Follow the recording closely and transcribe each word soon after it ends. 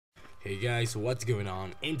Hey guys, what's going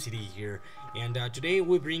on? MCD here, and today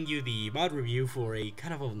we bring you the mod review for a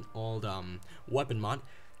kind of an old weapon mod.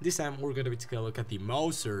 This time we're going to take a look at the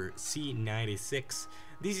Mauser C96.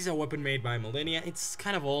 This is a weapon made by Millennia. It's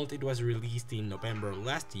kind of old. It was released in November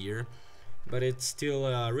last year, but it's still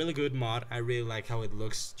a really good mod. I really like how it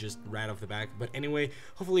looks just right off the back. But anyway,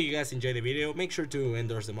 hopefully you guys enjoy the video. Make sure to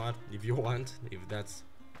endorse the mod if you want, if that's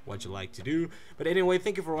what you like to do. But anyway,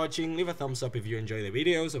 thank you for watching. Leave a thumbs up if you enjoy the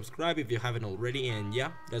video, subscribe if you haven't already, and yeah,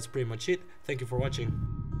 that's pretty much it. Thank you for watching.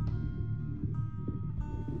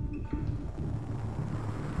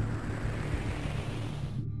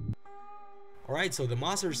 Alright, so the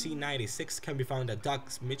Mauser C96 can be found at Doc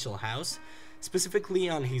Mitchell's house, specifically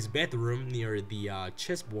on his bedroom near the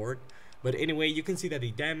chessboard. But anyway, you can see that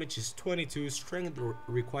the damage is 22, strength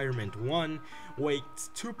requirement 1, weight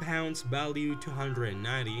 2 pounds, value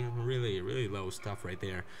 290, really low stuff right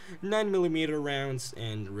there. 9mm rounds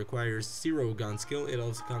and requires 0 gun skill. It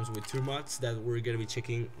also comes with 2 mods that we're gonna be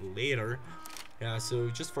checking later.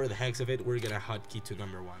 So just for the heck of it, we're gonna hotkey to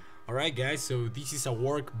number 1. Alright guys, so this is a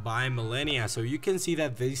work by Millennia, so you can see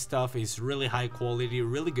that this stuff is really high quality,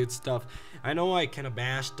 really good stuff. I know I kinda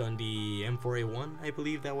bashed on the M4A1, I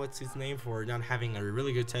believe that was its name, for not having a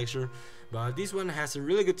really good texture, but this one has a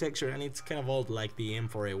really good texture and it's kind of old like the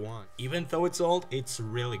M4A1. Even though it's old, it's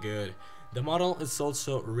really good. The model is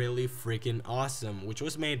also really freaking awesome, which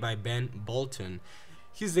was made by Ben Bolton.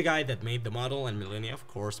 He's the guy that made the model, and Millennia of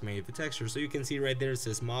course made the texture. So you can see right there it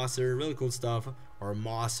says Mauser, really cool stuff, or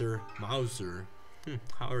Mauser,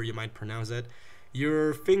 however you might pronounce it.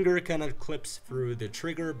 Your finger kind of clips through the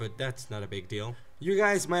trigger, but that's not a big deal. You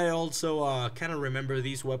guys might also kind of remember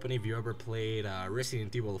this weapon if you ever played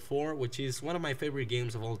Resident Evil 4, which is one of my favorite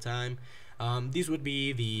games of all time. This would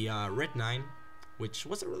be the Red 9, which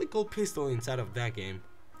was a really cool pistol inside of that game.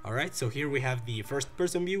 Alright, so here we have the first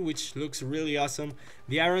person view, which looks really awesome.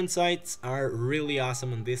 The iron sights are really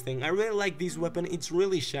awesome on this thing. I really like this weapon. It's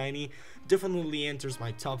really shiny. Definitely enters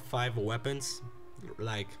my top 5 weapons,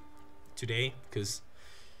 like today, because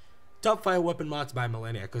top 5 weapon mods by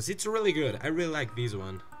Millennia, because it's really good. I really like this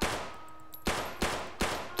one.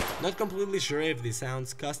 Not completely sure if this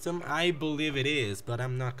sounds custom. I believe it is, but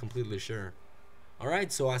I'm not completely sure.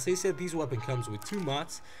 Alright, so as I said, this weapon comes with 2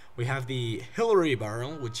 mods. We have the Hillary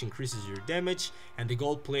barrel, which increases your damage, and the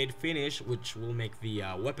gold plate finish, which will make the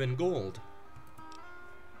weapon gold.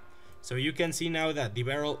 So you can see now that the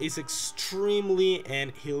barrel is extremely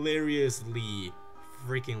and hilariously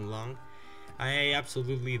freaking long. I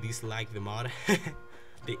absolutely dislike the mod.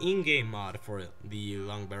 The in-game mod for the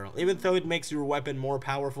long barrel. Even though it makes your weapon more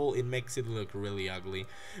powerful, it makes it look really ugly.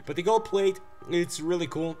 But the gold plate, it's really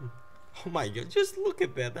cool. Oh my god, just look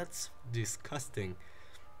at that, that's disgusting.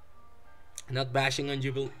 Not bashing on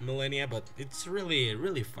you, Millennia, but it's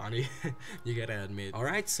really funny, you gotta admit.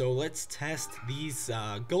 Alright, so let's test this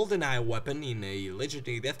GoldenEye weapon in a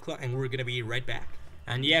Legendary Deathclaw, and we're gonna be right back.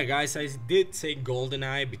 And yeah guys, I did say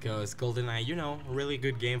GoldenEye because GoldenEye, you know, really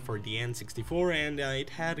good game for the N64, and it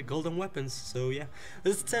had golden weapons, so yeah.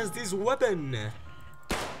 Let's test this weapon!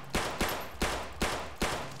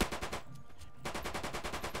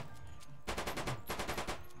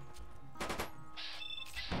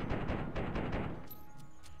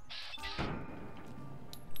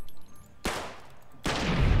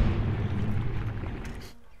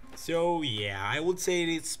 So yeah, I would say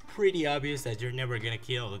it's pretty obvious that you're never gonna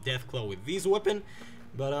kill the Deathclaw with this weapon,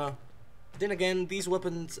 but then again, these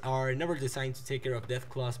weapons are never designed to take care of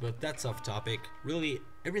Deathclaws, but that's off topic. Really,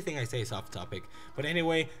 everything I say is off topic. But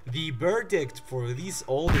anyway, the verdict for this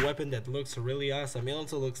old weapon that looks really awesome, it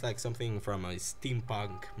also looks like something from a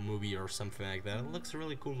steampunk movie or something like that. It looks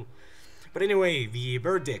really cool. But anyway, the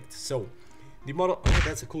verdict. So, the model, oh,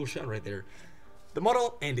 that's a cool shot right there. The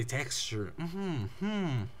model and the texture.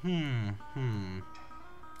 The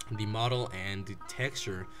model and the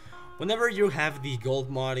texture. Whenever you have the gold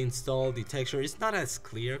mod installed, the texture is not as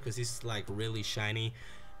clear because it's like really shiny.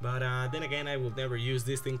 But then again, I will never use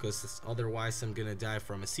this thing because otherwise I'm gonna die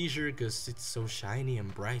from a seizure because it's so shiny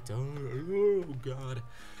and bright. Oh god.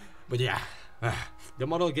 But yeah, the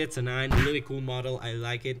model gets a 9. Really cool model. I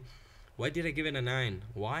like it. Why did I give it a 9?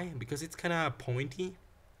 Why? Because it's kind of pointy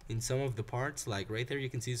in some of the parts, like right there you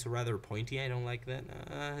can see it's rather pointy. I don't like that.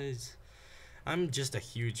 I'm just a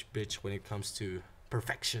huge bitch when it comes to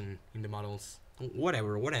perfection in the models.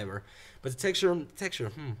 Whatever. But the texture, the texture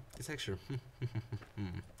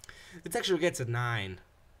gets a 9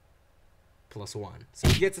 plus 1, so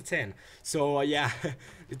it gets a 10. So yeah,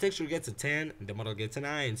 the texture gets a 10, the model gets a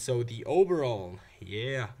 9. So the overall,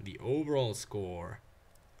 yeah, the overall score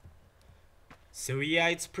So yeah,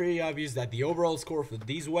 it's pretty obvious that the overall score for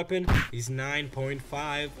this weapon is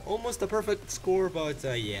 9.5, almost a perfect score, but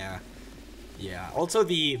yeah. Also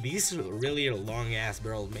this really long ass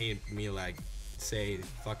barrel made me like say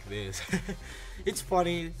fuck this. It's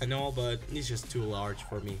funny and all, but it's just too large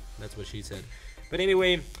for me. That's what she said. But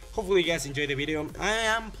anyway, hopefully you guys enjoyed the video. I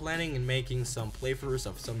am planning on making some playthroughs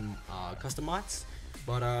of some custom mods,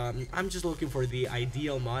 but I'm just looking for the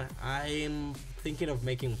ideal mod. I'm thinking of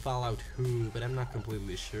making Fallout 2, but I'm not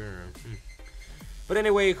completely sure. But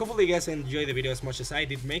anyway, hopefully you guys enjoyed the video as much as I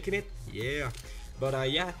did making it. Yeah. But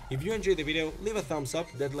yeah, if you enjoyed the video, leave a thumbs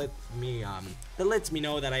up. That lets me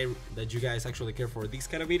know that you guys actually care for these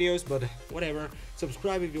kind of videos. But whatever.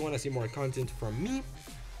 Subscribe if you want to see more content from me,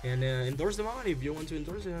 and endorse the mod if you want to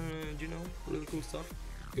endorse, you know, really cool stuff.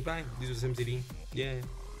 Goodbye. This was MCD. Yeah.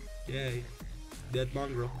 Dead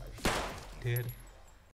mongrel. Dead.